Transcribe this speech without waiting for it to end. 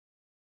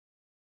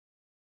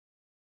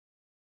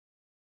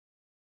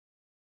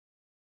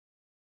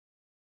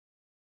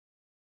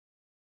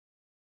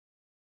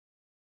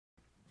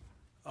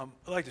I'd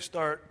like to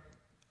start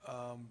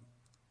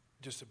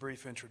just a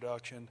brief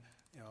introduction.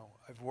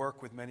 I've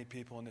worked with many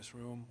people in this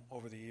room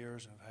over the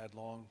years and have had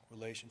long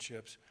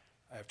relationships.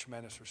 I have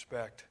tremendous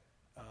respect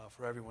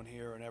for everyone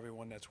here and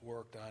everyone that's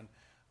worked on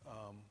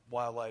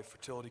wildlife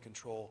fertility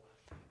control.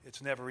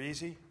 It's never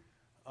easy.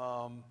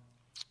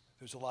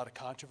 There's a lot of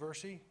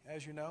controversy,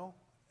 as you know,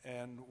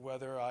 and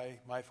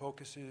my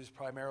focus is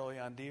primarily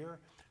on deer.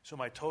 So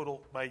my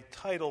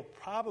title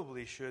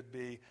probably should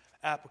be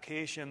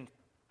Application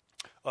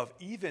of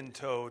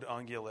Even-Toed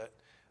Ungulate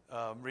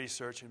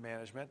Research and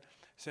Management,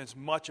 since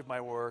much of my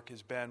work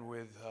has been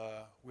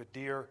with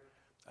deer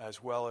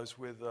as well as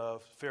with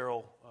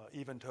feral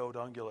even-toed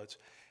ungulates.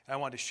 And I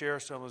wanted to share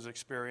some of those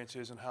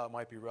experiences and how it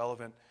might be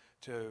relevant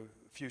to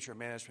future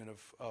management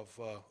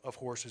of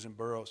horses and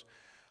burros.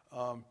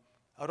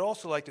 I'd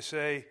also like to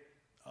say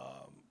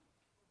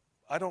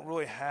I don't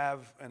really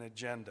have an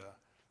agenda.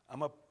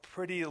 I'm a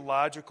pretty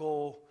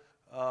logical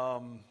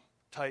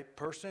type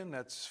person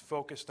that's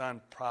focused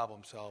on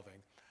problem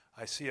solving.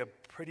 I see a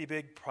pretty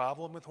big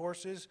problem with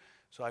horses,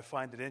 so I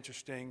find it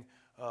interesting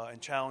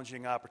and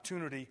challenging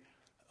opportunity.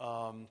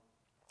 And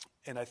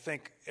I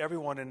think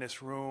everyone in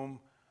this room,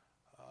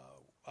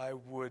 I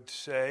would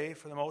say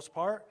for the most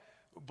part,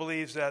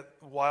 believes that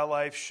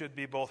wildlife should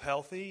be both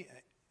healthy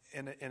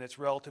in its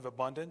relative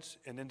abundance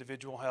in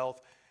individual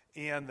health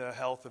and the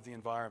health of the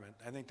environment.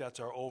 I think that's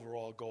our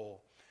overall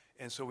goal.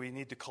 And so we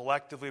need to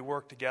collectively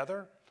work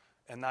together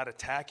and not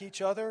attack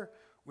each other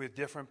with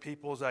different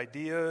people's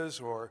ideas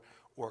or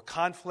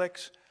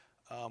conflicts.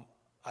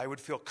 I would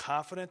feel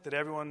confident that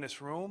everyone in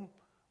this room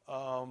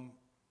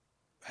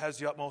has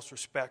the utmost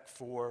respect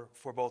for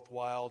both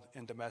wild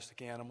and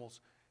domestic animals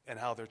and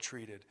how they're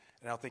treated.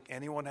 And I don't think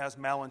anyone has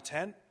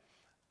malintent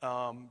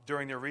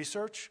during their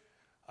research.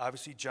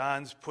 Obviously,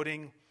 John's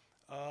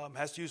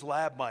has to use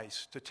lab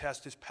mice to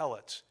test his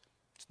pellets.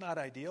 It's not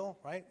ideal,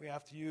 right? We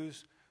have to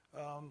use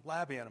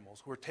lab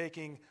animals. We're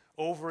taking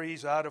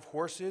ovaries out of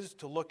horses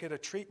to look at a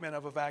treatment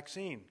of a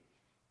vaccine.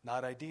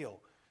 Not ideal.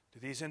 Do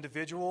these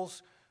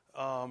individuals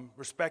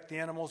respect the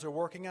animals they're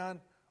working on?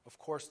 Of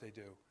course they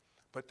do.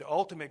 But the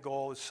ultimate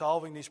goal is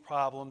solving these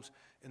problems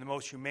in the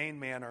most humane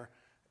manner.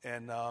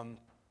 And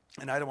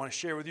I don't want to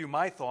share with you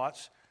my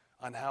thoughts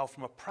on how,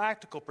 from a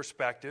practical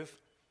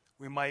perspective,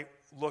 we might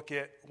look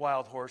at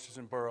wild horses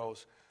and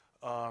burros.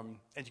 And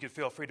you can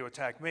feel free to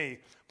attack me,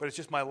 but it's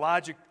just my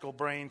logical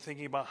brain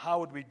thinking about how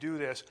would we do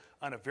this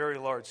on a very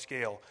large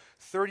scale.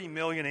 30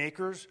 million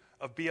acres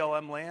of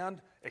BLM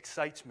land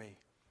excites me.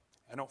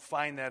 I don't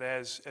find that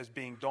as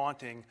being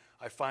daunting.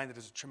 I find it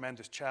as a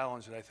tremendous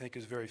challenge that I think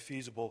is very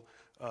feasible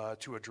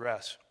to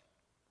address.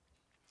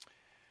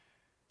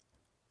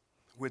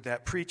 With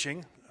that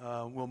preaching,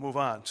 we'll move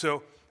on.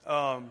 So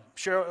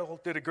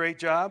Cheryl did a great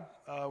job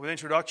with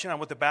introduction on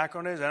what the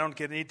background is. I don't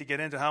need to get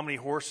into how many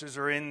horses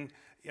are in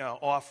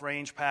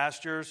off-range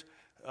pastures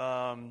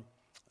and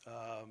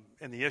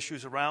the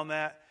issues around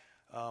that.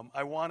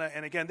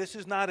 And again, this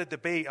is not a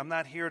debate. I'm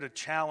not here to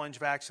challenge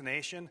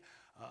vaccination.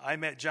 I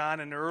met John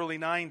in the early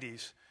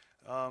 90s.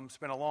 It's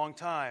been a long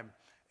time.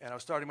 And I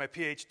was starting my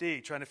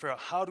PhD trying to figure out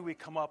how do we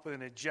come up with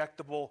an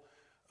injectable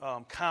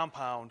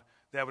compound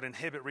that would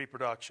inhibit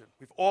reproduction.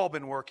 We've all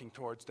been working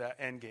towards that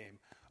end game.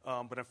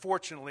 But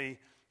unfortunately,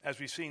 as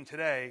we've seen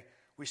today,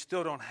 we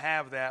still don't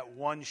have that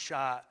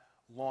one-shot,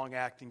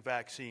 long-acting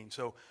vaccine.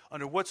 So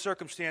under what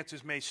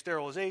circumstances may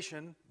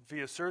sterilization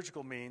via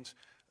surgical means,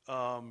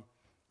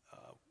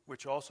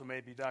 which also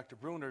may be Dr.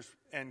 Bruner's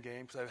end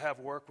game, because I have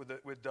worked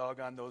with Doug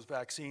on those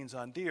vaccines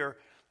on deer,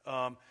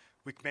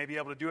 we may be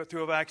able to do it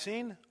through a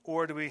vaccine,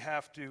 or do we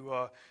have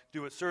to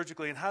do it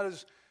surgically? And how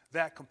does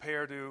that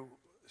compare to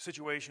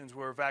situations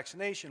where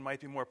vaccination might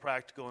be more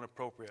practical and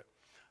appropriate?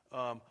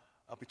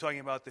 I'll be talking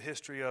about the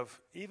history of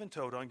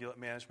even-toed ungulate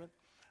management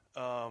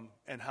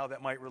and how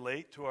that might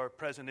relate to our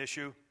present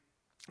issue.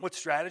 What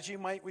strategy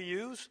might we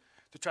use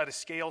to try to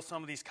scale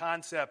some of these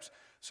concepts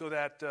so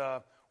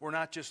that we're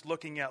not just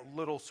looking at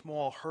little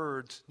small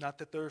herds, not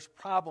that there's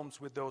problems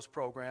with those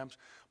programs,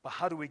 but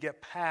how do we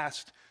get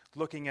past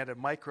looking at a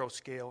micro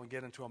scale and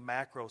get into a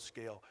macro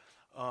scale?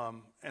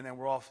 And then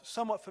we're all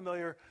somewhat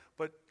familiar,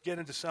 but get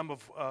into some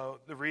of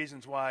the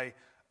reasons why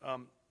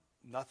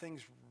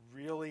nothing's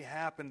really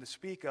happened to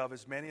speak of.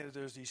 As many as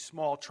there's these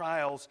small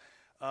trials,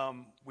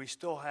 we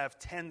still have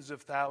tens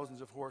of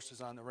thousands of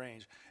horses on the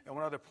range. And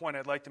one other point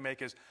I'd like to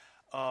make is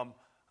I'm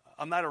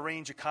not a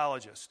range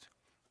ecologist.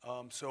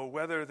 So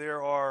whether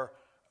there are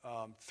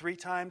 3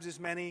 times as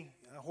many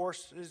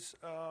horses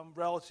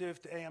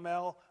relative to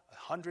AML,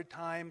 100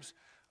 times,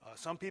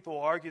 some people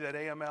argue that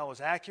AML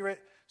is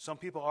accurate. Some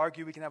people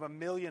argue we can have 1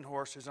 million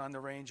horses on the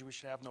range and we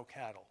should have no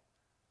cattle.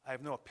 I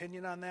have no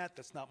opinion on that.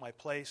 That's not my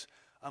place.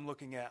 I'm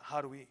looking at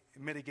how do we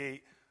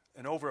mitigate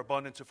an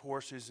overabundance of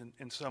horses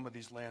in some of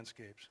these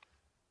landscapes.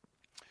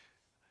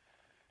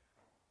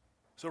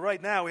 So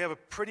right now we have a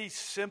pretty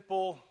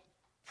simple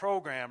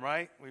program,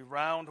 right? We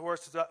round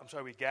horses up,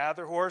 we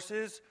gather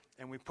horses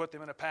and we put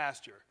them in a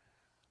pasture.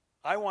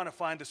 I want to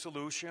find a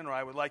solution, or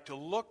I would like to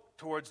look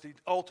towards the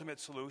ultimate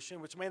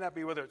solution, which may not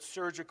be whether it's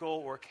surgical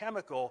or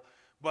chemical,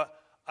 but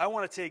I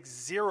want to take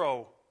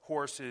 0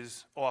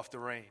 horses off the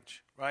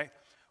range, right?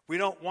 We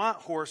don't want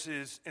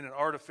horses in an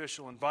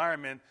artificial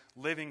environment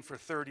living for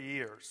 30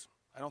 years.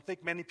 I don't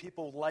think many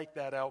people like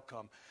that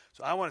outcome.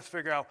 So I want to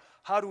figure out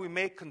how do we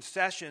make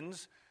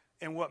concessions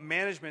and what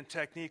management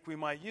technique we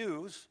might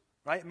use,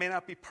 right? It may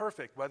not be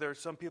perfect, whether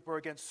some people are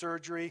against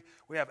surgery,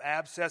 we have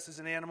abscesses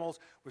in animals.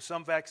 With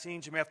some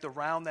vaccines, you may have to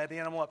round that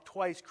animal up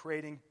twice,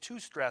 creating 2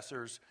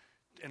 stressors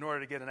in order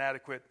to get an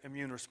adequate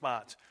immune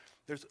response.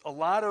 There's a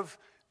lot of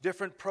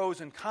different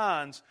pros and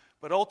cons,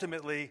 but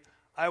ultimately,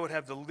 I would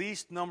have the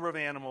least number of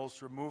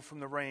animals removed from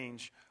the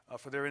range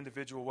for their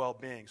individual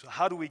well-being. So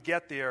how do we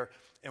get there,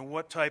 and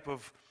what type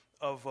of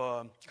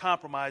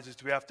compromises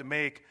do we have to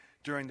make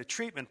during the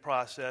treatment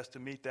process to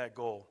meet that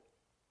goal?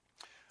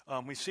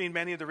 We've seen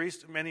many of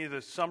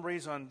the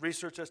summaries on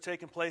research that's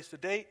taken place to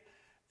date,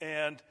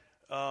 and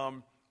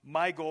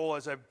my goal,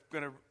 as I'm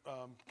going to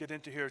get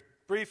into here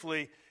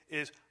briefly,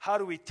 is how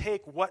do we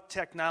take what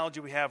technology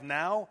we have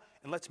now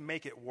and let's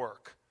make it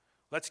work.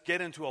 Let's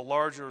get into a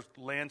larger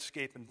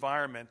landscape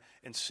environment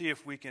and see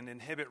if we can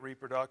inhibit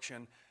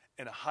reproduction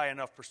in a high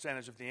enough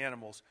percentage of the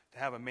animals to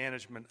have a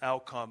management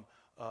outcome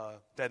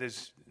that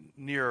is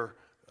near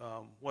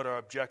what our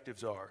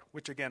objectives are,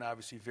 which again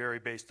obviously vary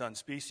based on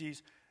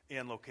species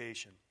and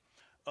location.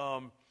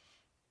 So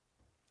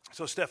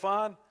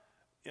Stefan,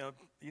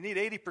 you need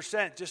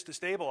 80% just to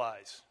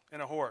stabilize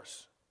in a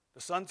horse.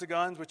 The sons of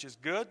guns, which is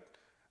good,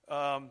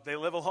 they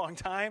live a long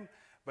time,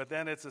 but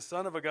then it's a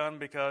son of a gun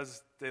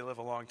because they live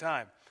a long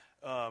time.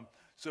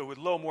 So with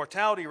low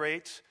mortality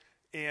rates,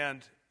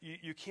 and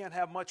you can't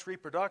have much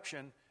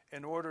reproduction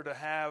in order to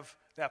have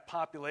that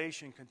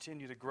population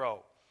continue to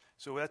grow.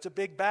 So that's a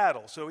big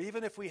battle. So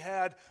even if we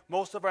had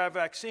most of our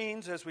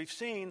vaccines, as we've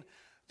seen,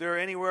 they're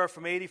anywhere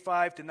from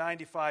 85 to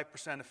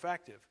 95%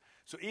 effective.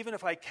 So even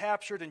if I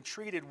captured and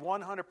treated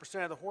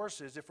 100% of the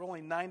horses, if we're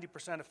only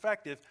 90%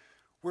 effective,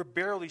 we're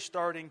barely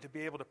starting to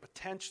be able to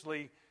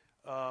potentially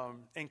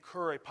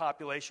incur a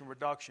population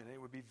reduction. It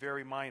would be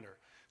very minor.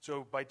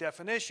 So by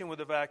definition, with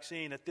a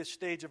vaccine at this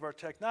stage of our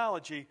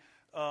technology,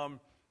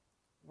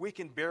 we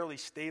can barely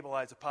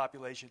stabilize a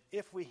population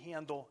if we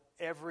handle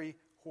every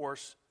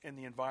horse in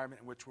the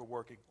environment in which we're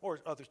working,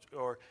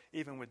 or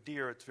even with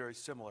deer, it's very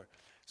similar.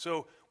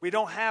 So we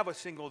don't have a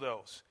single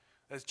dose.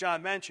 As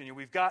John mentioned,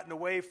 we've gotten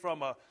away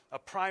from a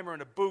primer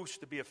and a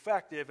boost to be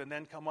effective and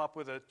then come up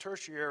with a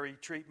tertiary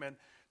treatment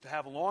to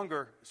have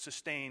longer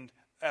sustained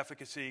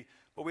efficacy,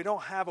 but we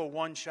don't have a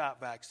one-shot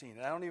vaccine.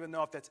 And I don't even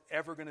know if that's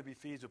ever going to be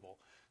feasible.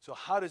 So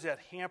how does that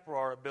hamper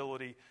our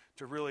ability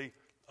to really,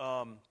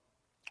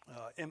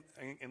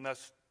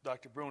 unless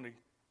Dr. Bruni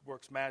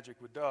works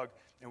magic with Doug,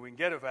 and we can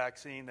get a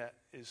vaccine that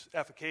is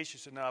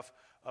efficacious enough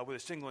with a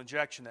single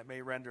injection that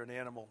may render an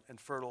animal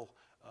infertile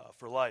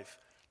for life.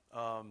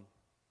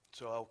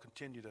 So I'll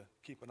continue to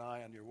keep an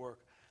eye on your work.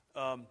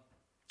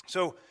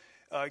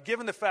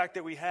 Given the fact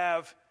that we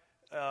have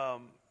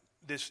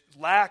this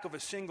lack of a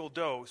single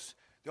dose,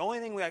 the only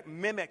thing that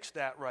mimics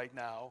that right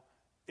now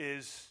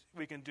is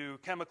we can do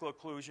chemical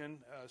occlusion,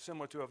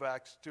 similar to a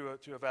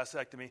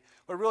vasectomy,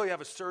 but really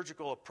have a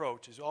surgical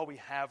approach is all we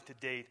have to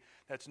date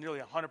that's nearly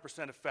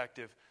 100%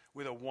 effective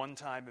with a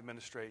one-time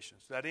administration.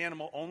 So that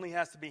animal only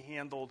has to be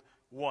handled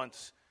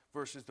once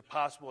versus the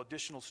possible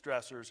additional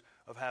stressors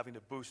of having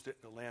to boost it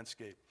in the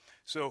landscape.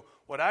 So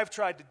what I've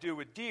tried to do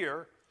with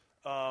deer,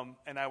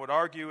 and I would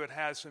argue it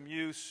has some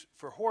use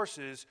for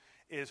horses,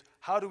 is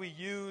how do we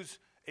use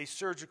a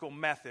surgical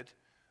method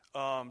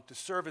to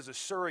serve as a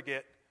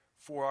surrogate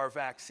for our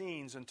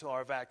vaccines until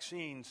our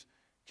vaccines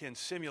can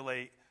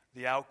simulate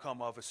the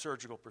outcome of a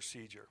surgical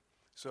procedure.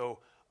 So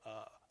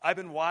I've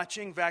been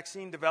watching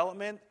vaccine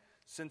development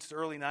since the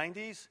early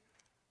 90s.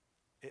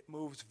 It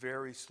moves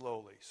very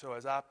slowly. So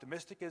as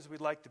optimistic as we'd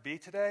like to be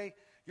today,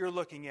 you're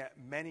looking at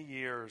many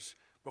years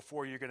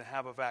before you're going to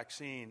have a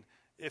vaccine,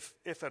 if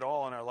at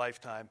all in our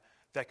lifetime,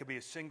 that could be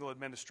a single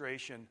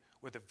administration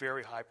with a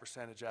very high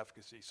percentage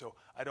efficacy. So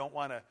I don't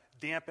want to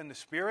dampen the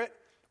spirit,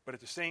 but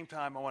at the same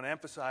time, I want to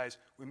emphasize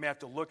we may have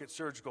to look at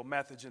surgical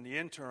methods in the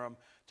interim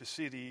to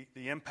see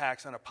the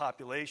impacts on a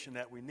population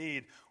that we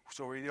need,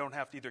 so we don't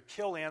have to either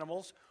kill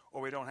animals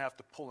or we don't have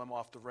to pull them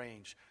off the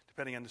range,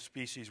 depending on the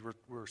species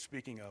we're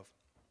speaking of.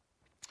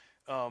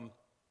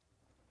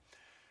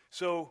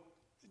 So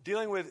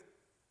dealing with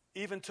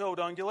even-toed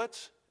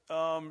ungulates,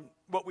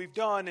 what we've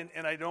done,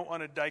 and I don't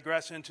want to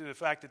digress into the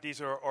fact that these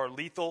are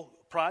lethal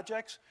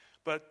projects,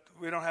 but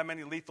we don't have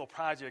many lethal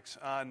projects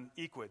on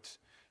equids.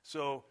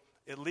 So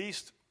at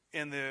least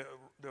in the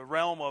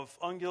realm of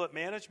ungulate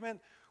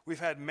management, we've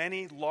had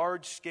many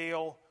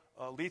large-scale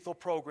lethal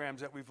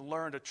programs that we've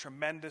learned a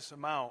tremendous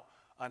amount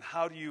on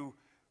how do you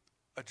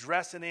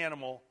address an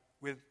animal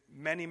with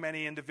many,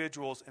 many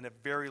individuals in a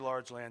very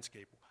large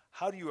landscape.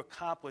 How do you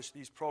accomplish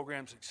these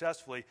programs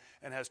successfully,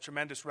 and has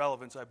tremendous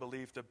relevance, I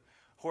believe, to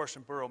horse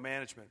and burro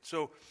management.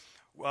 So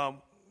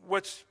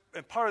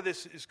and part of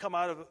this has come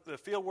out of the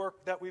field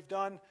work that we've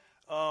done,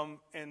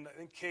 and I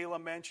think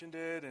Kayla mentioned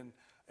it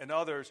and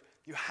others.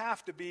 You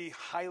have to be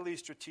highly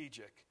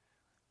strategic.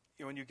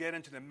 when you get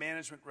into the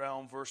management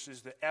realm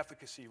versus the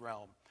efficacy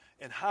realm.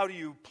 And how do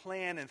you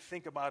plan and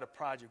think about a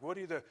project? What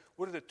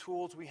are the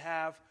tools we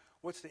have?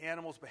 What's the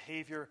animal's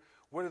behavior?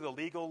 What are the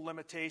legal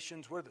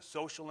limitations? What are the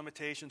social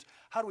limitations?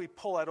 How do we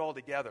pull that all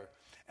together?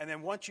 And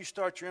then once you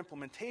start your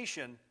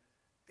implementation,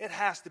 it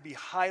has to be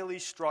highly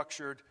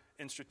structured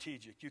and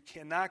strategic. You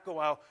cannot go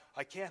out.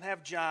 I can't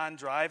have John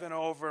driving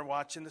over and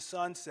watching the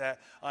sunset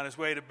on his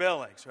way to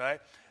Billings,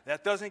 right?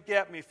 That doesn't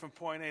get me from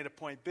point A to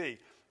point B.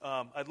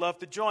 I'd love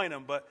to join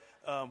him, but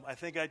I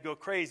think I'd go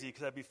crazy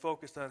because I'd be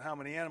focused on how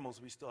many animals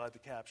we still had to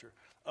capture.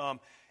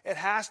 It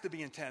has to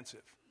be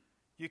intensive.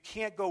 You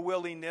can't go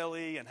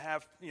willy-nilly and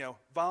have,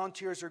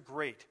 volunteers are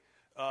great,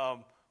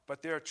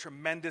 but there are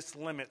tremendous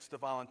limits to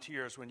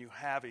volunteers when you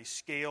have a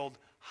scaled,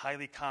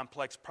 highly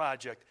complex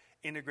project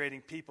integrating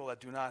people that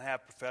do not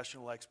have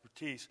professional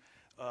expertise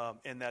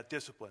in that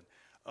discipline.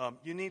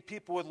 You need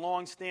people with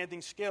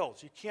long-standing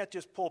skills. You can't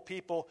just pull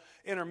people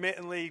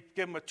intermittently,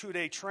 give them a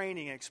 2-day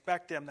training, and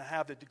expect them to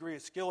have the degree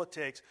of skill it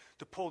takes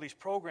to pull these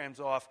programs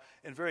off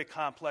in very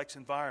complex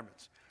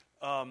environments.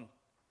 And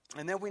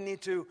then we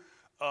need to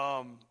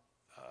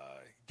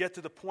get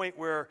to the point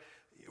where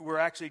we're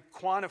actually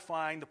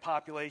quantifying the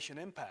population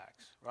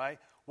impacts, right?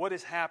 What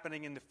is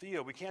happening in the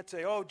field? We can't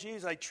say, oh,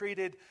 geez, I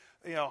treated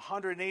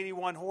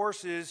 181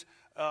 horses.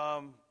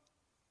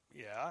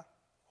 Yeah.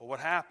 Well, what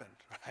happened,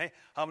 right?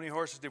 How many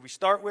horses did we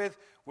start with?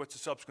 What's the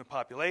subsequent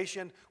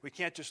population? We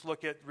can't just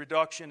look at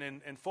reduction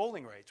in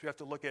foaling rates. We have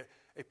to look at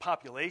a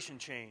population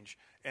change.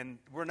 And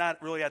we're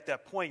not really at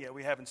that point yet.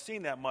 We haven't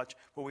seen that much,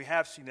 but we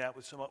have seen that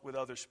with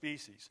other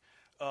species.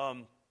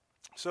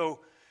 So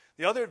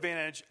the other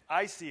advantage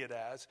I see it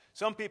as,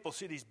 some people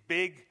see these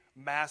big,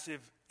 massive,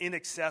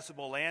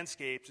 inaccessible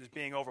landscapes as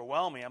being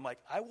overwhelming. I'm like,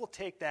 I will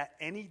take that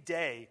any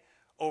day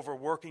over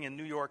working in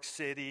New York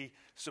City,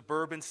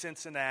 suburban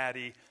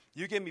Cincinnati.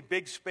 You give me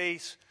big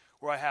space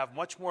where I have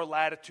much more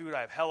latitude.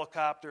 I have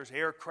helicopters,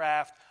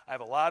 aircraft. I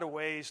have a lot of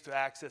ways to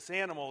access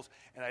animals,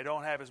 and I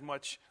don't have as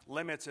much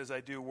limits as I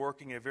do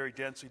working in a very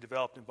densely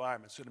developed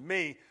environment. So to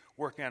me,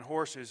 working on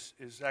horses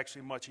is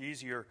actually much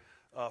easier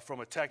from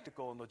a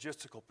technical and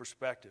logistical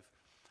perspective.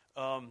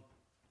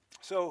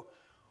 So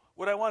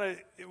what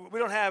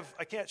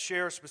I can't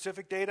share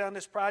specific data on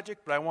this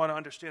project, but I want to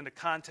understand the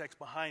context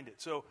behind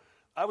it. So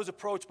I was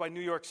approached by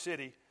New York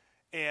City,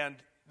 and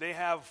we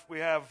have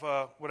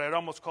what I'd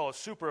almost call a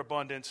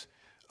superabundance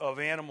of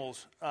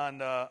animals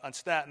on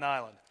Staten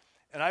Island.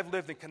 And I've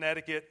lived in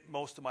Connecticut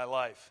most of my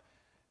life,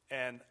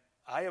 and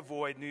I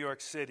avoid New York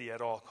City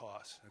at all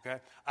costs, okay?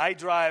 I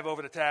drive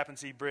over the Tappan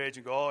Zee Bridge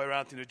and go all the way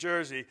around to New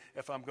Jersey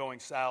if I'm going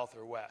south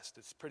or west.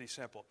 It's pretty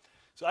simple.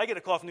 So I get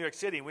a call from New York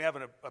City, and we have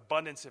an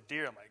abundance of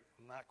deer. I'm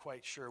not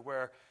quite sure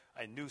where.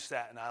 I knew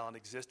Staten Island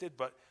existed,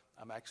 but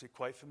I'm actually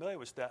quite familiar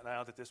with Staten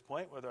Island at this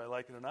point, whether I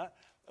like it or not.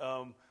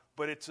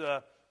 But it's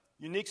a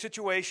unique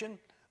situation.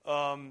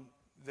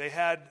 They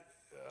had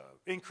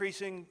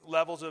increasing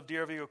levels of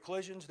deer-vehicle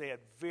collisions. They had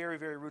very,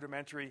 very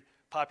rudimentary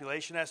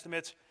population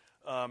estimates.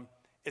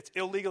 It's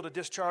illegal to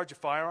discharge a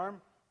firearm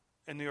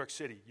in New York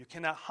City. You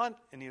cannot hunt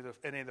in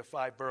any of the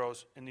 5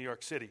 boroughs in New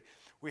York City.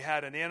 We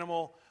had an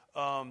animal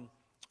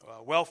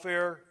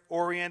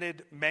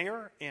welfare-oriented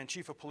mayor and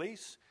chief of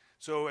police.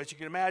 So as you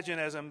can imagine,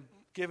 as I'm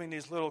giving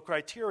these little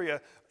criteria,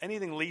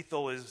 anything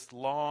lethal is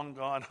long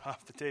gone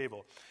off the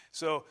table.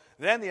 So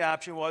then the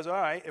option was, all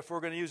right, if we're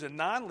going to use a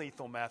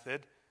non-lethal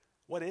method,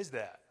 what is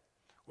that?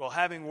 Well,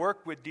 having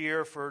worked with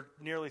deer for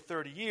nearly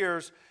 30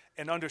 years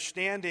and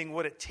understanding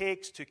what it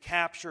takes to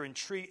capture and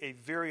treat a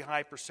very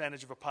high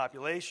percentage of a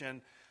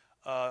population,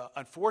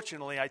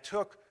 unfortunately, I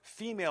took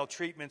female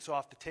treatments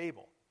off the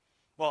table.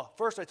 Well,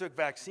 first I took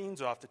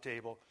vaccines off the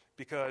table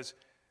because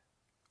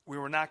we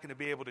were not going to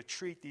be able to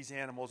treat these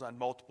animals on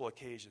multiple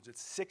occasions.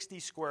 It's 60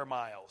 square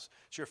miles.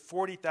 It's your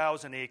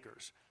 40,000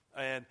 acres.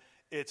 And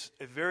it's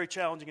a very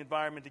challenging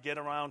environment to get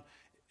around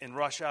in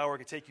rush hour. It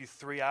can take you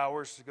 3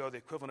 hours to go, the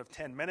equivalent of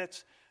 10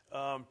 minutes.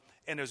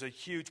 And there's a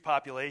huge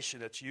population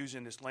that's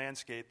using this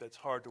landscape that's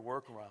hard to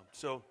work around.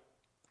 So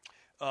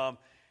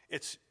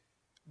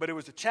but it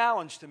was a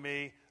challenge to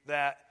me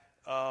that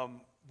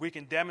we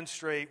can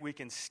demonstrate, we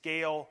can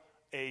scale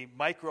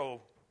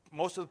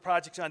most of the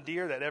projects on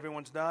deer that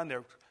everyone's done, they're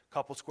a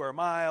couple square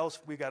miles.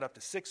 We got up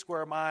to 6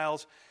 square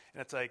miles.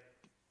 And it's like,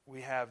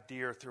 we have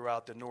deer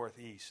throughout the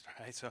Northeast,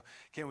 right? So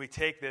can we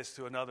take this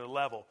to another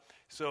level?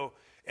 So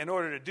in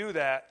order to do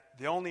that,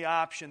 the only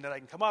option that I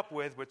can come up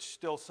with, which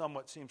still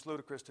somewhat seems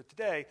ludicrous to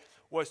today,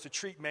 was to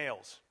treat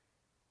males.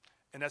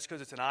 And that's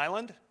because it's an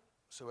island,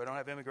 so we don't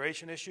have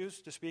immigration issues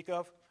to speak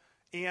of.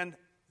 And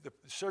the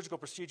surgical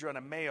procedure on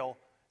a male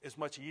is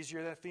much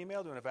easier than a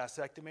female, doing a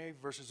vasectomy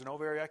versus an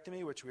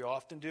ovariectomy, which we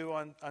often do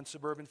on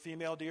suburban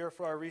female deer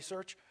for our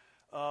research.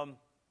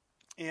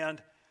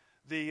 And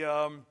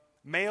the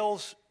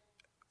males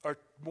are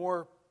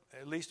more,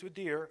 at least with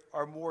deer,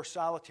 are more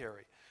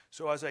solitary.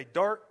 So as I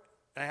dart,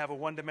 and I have a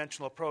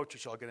one-dimensional approach,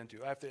 which I'll get into.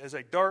 As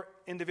I dart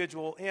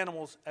individual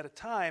animals at a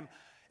time,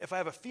 if I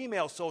have a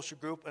female social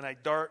group and I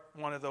dart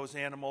one of those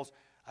animals,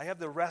 I have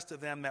the rest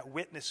of them that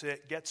witness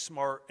it, get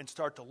smart, and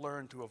start to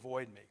learn to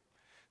avoid me.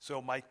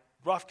 So my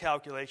rough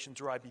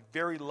calculations are I'd be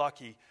very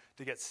lucky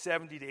to get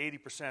 70 to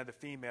 80% of the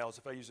females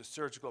if I use a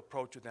surgical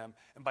approach with them.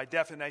 And by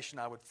definition,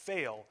 I would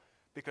fail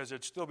because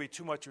there'd still be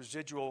too much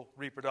residual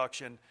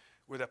reproduction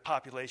where that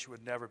population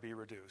would never be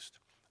reduced.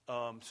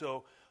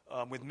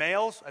 With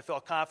males, I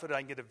felt confident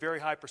I can get a very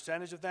high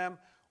percentage of them,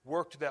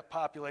 work to that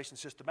population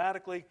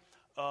systematically,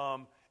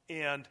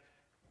 and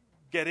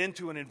get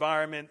into an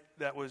environment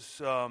that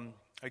was,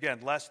 again,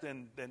 less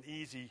than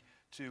easy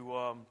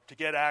to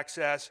get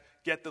access,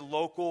 get the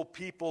local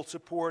people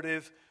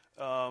supportive,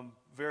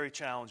 very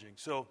challenging.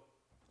 So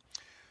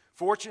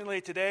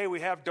fortunately today we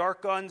have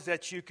dart guns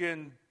that you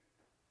can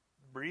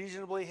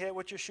reasonably hit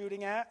what you're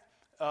shooting at.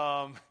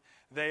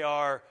 They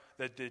are,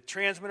 the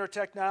transmitter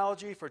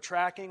technology for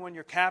tracking when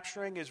you're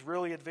capturing is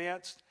really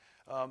advanced.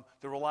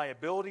 The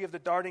reliability of the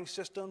darting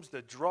systems,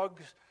 the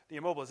drugs, the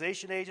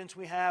immobilization agents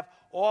we have,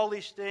 all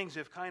these things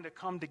have kind of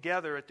come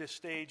together at this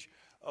stage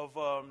of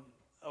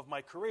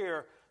my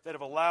career that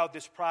have allowed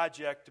this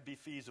project to be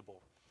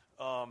feasible.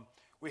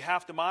 We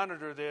have to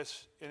monitor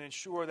this and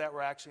ensure that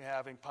we're actually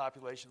having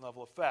population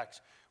level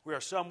effects. We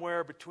are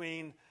somewhere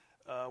between,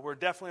 we're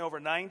definitely over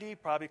 90,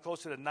 probably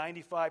closer to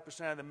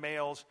 95% of the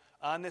males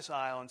on this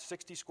island,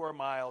 60 square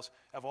miles,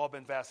 have all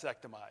been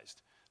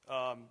vasectomized.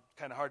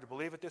 Kind of hard to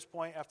believe at this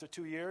point after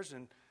 2 years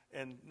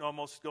and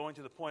almost going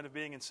to the point of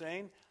being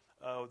insane,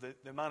 the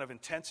amount of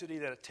intensity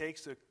that it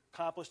takes to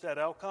accomplish that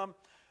outcome.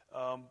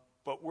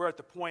 But we're at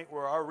the point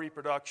where our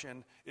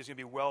reproduction is going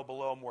to be well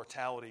below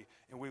mortality,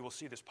 and we will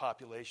see this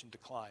population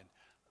decline.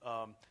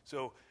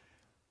 So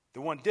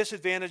the one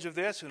disadvantage of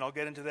this, and I'll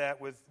get into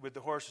that with the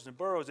horses and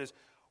burros, is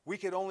we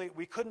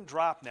couldn't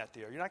drop net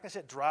there. You're not going to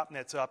set drop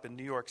nets up in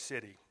New York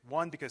City.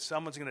 One, because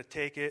someone's going to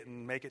take it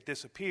and make it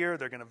disappear.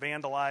 They're going to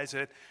vandalize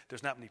it.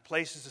 There's not many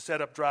places to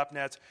set up drop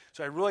nets.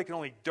 So I really can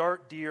only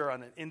dart deer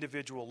on an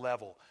individual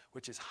level,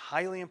 which is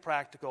highly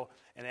impractical.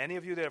 And any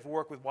of you that have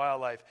worked with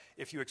wildlife,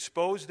 if you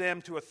expose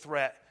them to a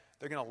threat,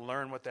 they're going to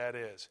learn what that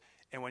is.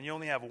 And when you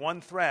only have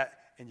one threat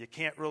and you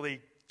can't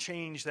really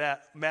change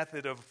that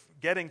method of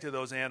getting to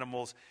those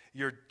animals,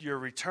 your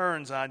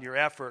returns on your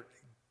effort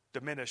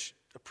diminish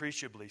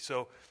appreciably.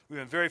 So we've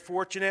been very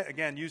fortunate,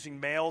 again, using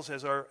males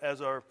as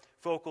our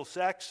focal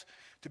sex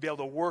to be able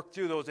to work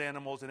through those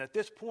animals. And at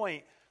this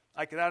point,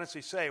 I can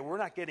honestly say we're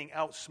not getting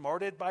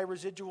outsmarted by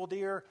residual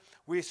deer.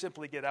 We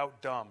simply get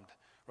outdumbed,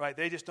 right?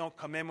 They just don't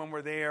come in when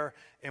we're there.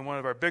 And one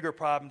of our bigger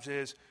problems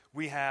is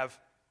we have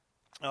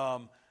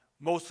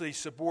mostly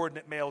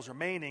subordinate males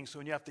remaining. So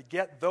when you have to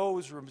get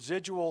those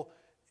residual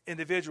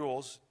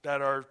individuals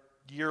that are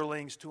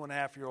yearlings,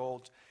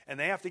 2.5-year-olds, and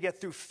they have to get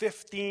through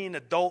 15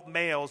 adult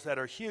males that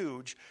are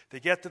huge to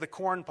get to the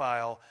corn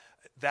pile,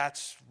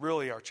 that's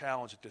really our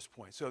challenge at this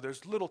point. So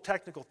there's little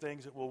technical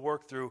things that we'll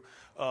work through,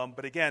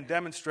 but again,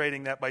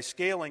 demonstrating that by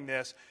scaling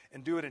this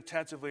and do it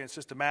intensively and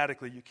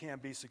systematically, you can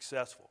be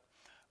successful.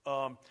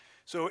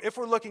 So if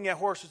we're looking at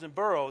horses and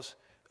burros,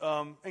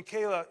 and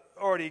Kayla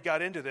already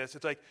got into this,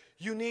 it's like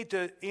you need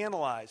to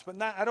analyze,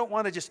 but I don't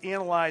want to just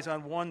analyze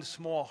on one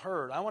small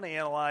herd. I want to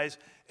analyze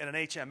in an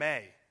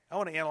HMA. I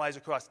want to analyze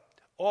across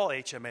all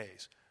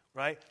HMAs,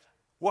 right?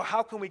 Well,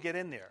 how can we get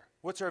in there?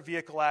 What's our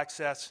vehicle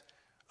access?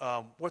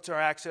 What's our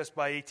access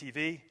by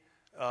ATV?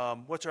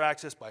 What's our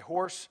access by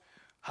horse?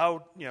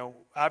 How,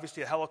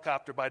 obviously a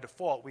helicopter by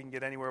default, we can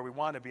get anywhere we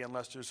want to be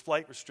unless there's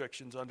flight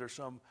restrictions under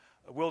some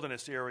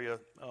wilderness area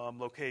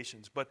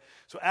locations. But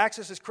so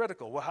access is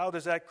critical. Well, how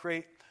does that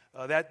create,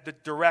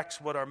 that directs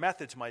what our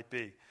methods might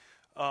be?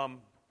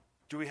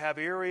 Do we have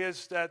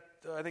areas that,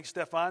 I think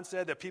Stefan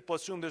said, that people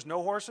assume there's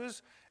no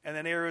horses, and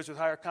then areas with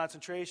higher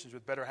concentrations,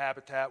 with better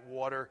habitat,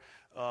 water,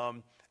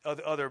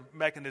 other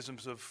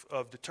mechanisms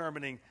of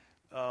determining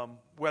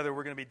whether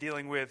we're going to be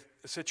dealing with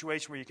a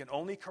situation where you can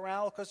only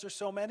corral because there's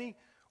so many,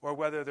 or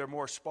whether they're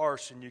more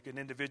sparse and you can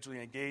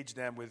individually engage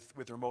them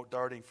with remote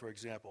darting, for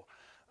example.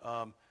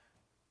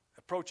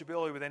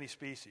 Approachability with any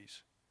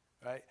species,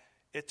 right?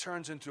 It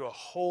turns into a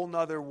whole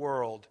nother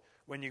world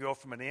when you go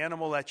from an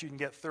animal that you can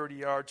get 30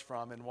 yards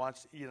from and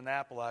wants to eat an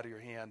apple out of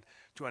your hand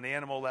to an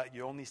animal that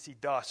you only see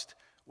dust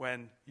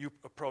when you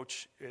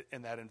approach it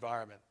in that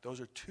environment. Those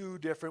are two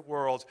different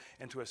worlds,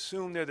 and to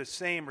assume they're the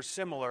same or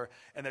similar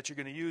and that you're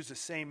going to use the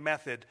same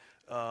method,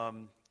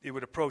 it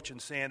would approach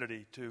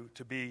insanity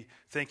to be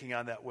thinking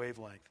on that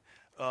wavelength.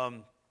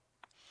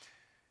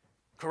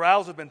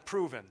 Corrals have been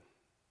proven,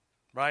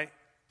 right?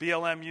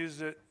 BLM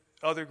uses it,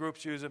 other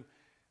groups use them.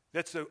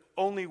 That's the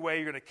only way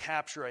you're going to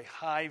capture a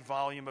high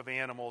volume of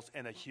animals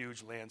in a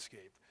huge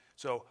landscape.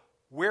 So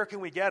where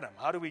can we get them?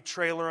 How do we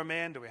trailer them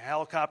in? Do we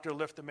helicopter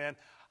lift them in?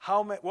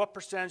 What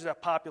percentage of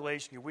that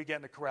population can we get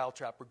in a corral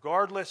trap,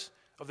 regardless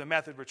of the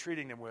method we're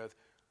treating them with?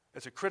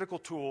 It's a critical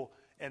tool.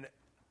 And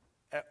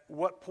at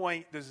what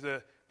point does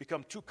it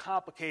become too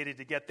complicated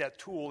to get that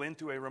tool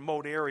into a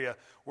remote area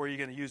where you're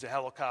going to use a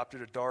helicopter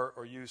to dart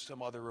or use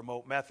some other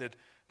remote method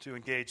to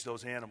engage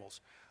those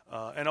animals?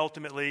 And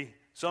ultimately,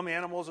 some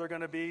animals are going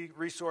to be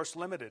resource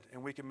limited,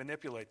 and we can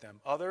manipulate them.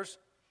 Others,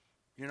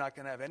 you're not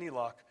going to have any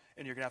luck,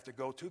 and you're going to have to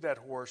go to that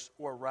horse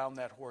or round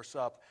that horse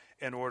up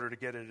in order to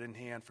get it in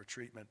hand for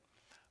treatment.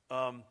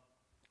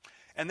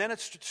 And then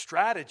it's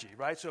strategy,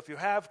 right? So if you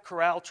have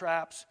corral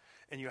traps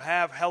and you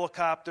have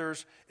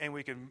helicopters and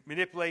we can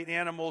manipulate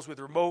animals with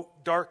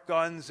remote dart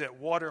guns at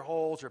water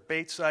holes or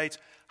bait sites,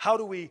 how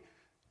do we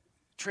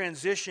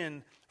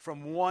transition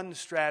from one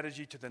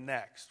strategy to the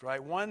next,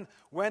 right?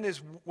 When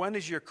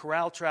is your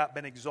corral trap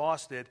been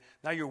exhausted?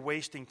 Now you're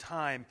wasting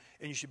time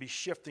and you should be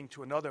shifting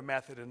to another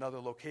method, another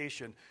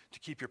location to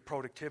keep your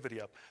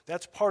productivity up.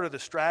 That's part of the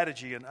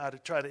strategy and how to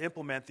try to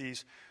implement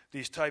these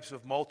types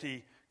of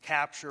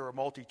multi-capture or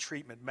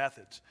multi-treatment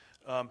methods.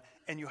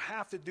 And you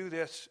have to do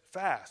this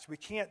fast. We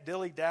can't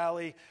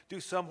dilly-dally, do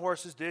some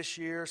horses this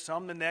year,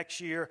 some the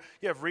next year.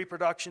 You have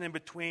reproduction in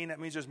between. That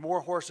means there's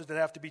more horses that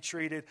have to be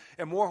treated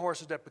and more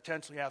horses that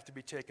potentially have to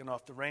be taken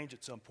off the range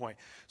at some point.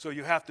 So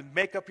you have to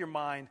make up your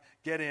mind,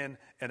 get in,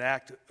 and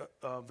act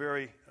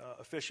very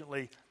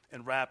efficiently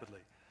and rapidly.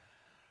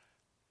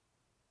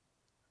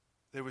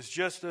 There was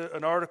just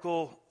an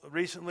article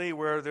recently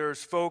where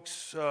there's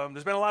folks,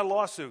 there's been a lot of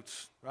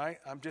lawsuits, right?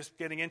 I'm just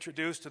getting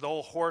introduced to the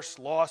whole horse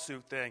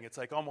lawsuit thing. It's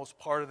like almost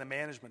part of the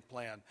management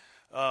plan.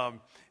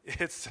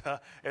 It's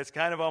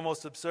kind of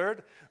almost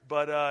absurd,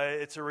 but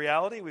it's a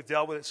reality. We've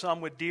dealt with it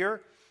some with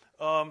deer.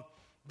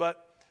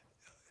 But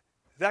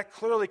that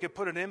clearly could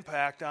put an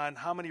impact on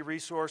how many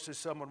resources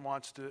someone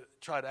wants to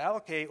try to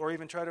allocate or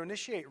even try to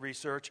initiate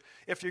research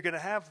if you're going to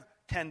have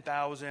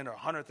 $10,000 or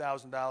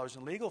 $100,000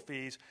 in legal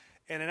fees.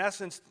 And in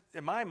essence,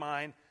 in my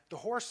mind, the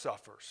horse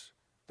suffers.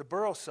 The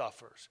burro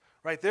suffers,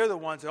 right? They're the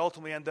ones that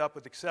ultimately end up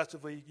with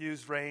excessively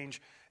used range,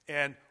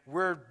 and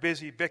we're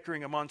busy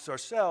bickering amongst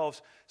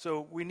ourselves.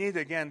 So we need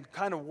to, again,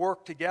 kind of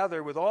work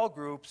together with all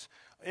groups,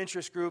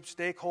 interest groups,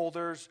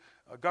 stakeholders,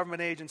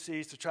 government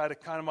agencies to try to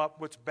come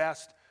up what's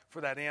best for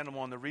that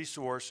animal and the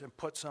resource and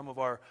put some of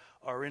our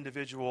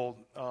individual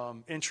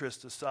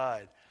interests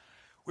aside.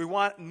 We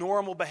want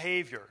normal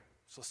behavior.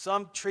 So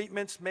some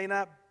treatments may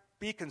not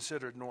be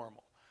considered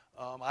normal.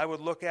 I would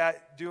look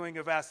at doing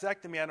a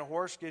vasectomy on a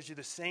horse gives you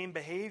the same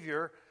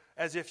behavior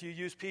as if you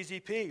use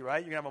PZP,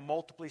 right? You're going to have a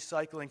multiply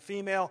cycling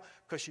female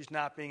because she's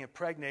not being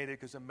impregnated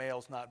because the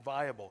male's not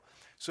viable.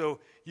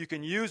 So you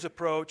can use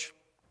approach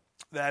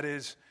that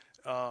is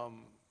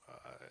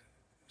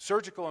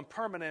surgical and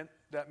permanent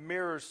that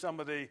mirrors some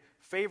of the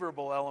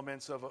favorable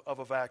elements of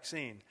a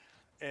vaccine.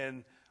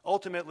 And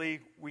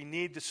ultimately, we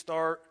need to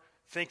start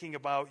thinking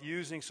about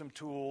using some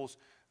tools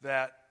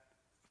that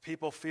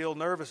people feel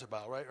nervous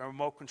about, right? A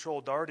remote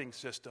control darting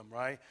system,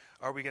 right?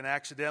 Are we going to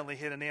accidentally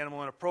hit an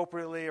animal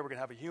inappropriately? Are we going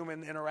to have a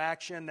human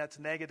interaction that's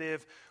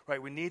negative,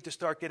 right? We need to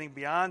start getting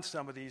beyond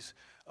some of these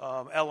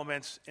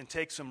elements and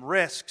take some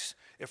risks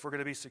if we're going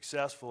to be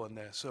successful in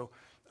this. So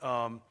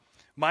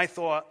my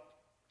thought,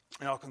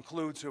 and I'll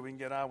conclude so we can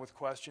get on with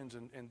questions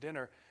and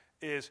dinner,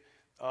 is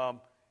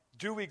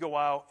do we go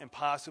out and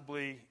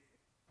possibly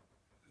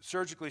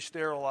surgically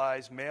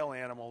sterilize male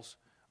animals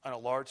on a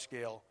large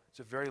scale? It's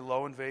a very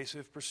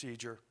low-invasive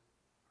procedure.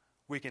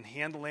 We can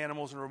handle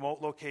animals in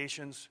remote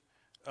locations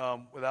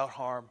without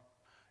harm.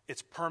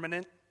 It's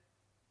permanent,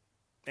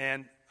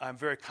 and I'm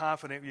very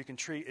confident you can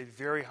treat a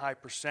very high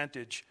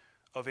percentage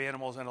of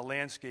animals in a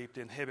landscape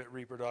to inhibit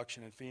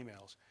reproduction in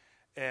females.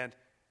 And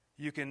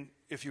you can,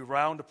 if you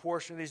round a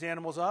portion of these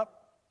animals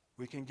up,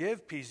 we can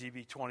give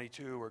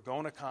PZB22 or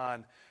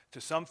Gonacon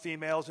to some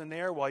females in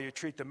there while you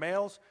treat the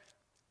males.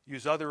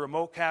 Use other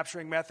remote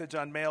capturing methods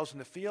on males in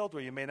the field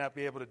where you may not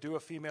be able to do a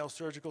female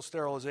surgical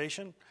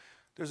sterilization.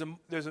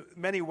 There's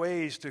many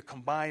ways to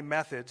combine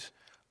methods,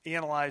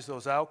 analyze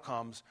those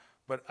outcomes,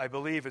 but I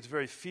believe it's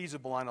very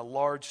feasible on a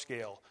large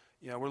scale.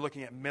 You know, we're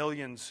looking at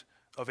millions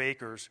of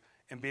acres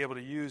and be able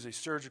to use a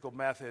surgical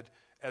method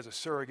as a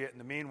surrogate in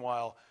the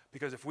meanwhile,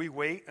 because if we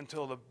wait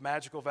until the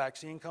magical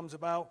vaccine comes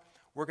about,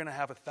 we're going to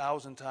have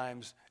 1,000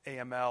 times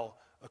AML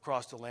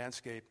across the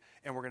landscape,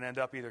 and we're going to end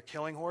up either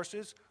killing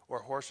horses or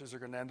horses are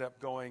going to end up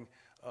going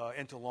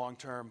into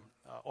long-term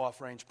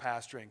off-range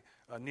pasturing,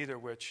 neither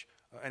of which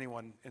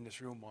anyone in this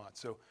room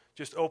wants. So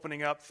just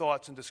opening up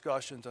thoughts and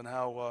discussions on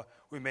how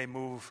we may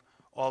move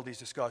all these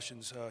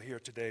discussions here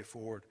today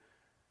forward.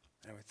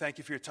 Anyway, thank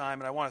you for your time,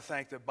 and I want to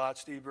thank the Bot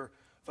Stieber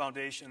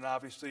Foundation and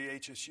obviously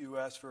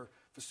HSUS for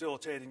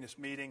facilitating this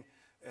meeting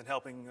and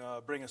helping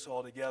bring us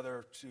all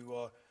together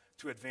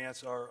to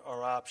advance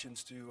our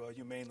options to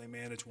humanely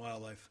manage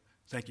wildlife.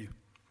 Thank you.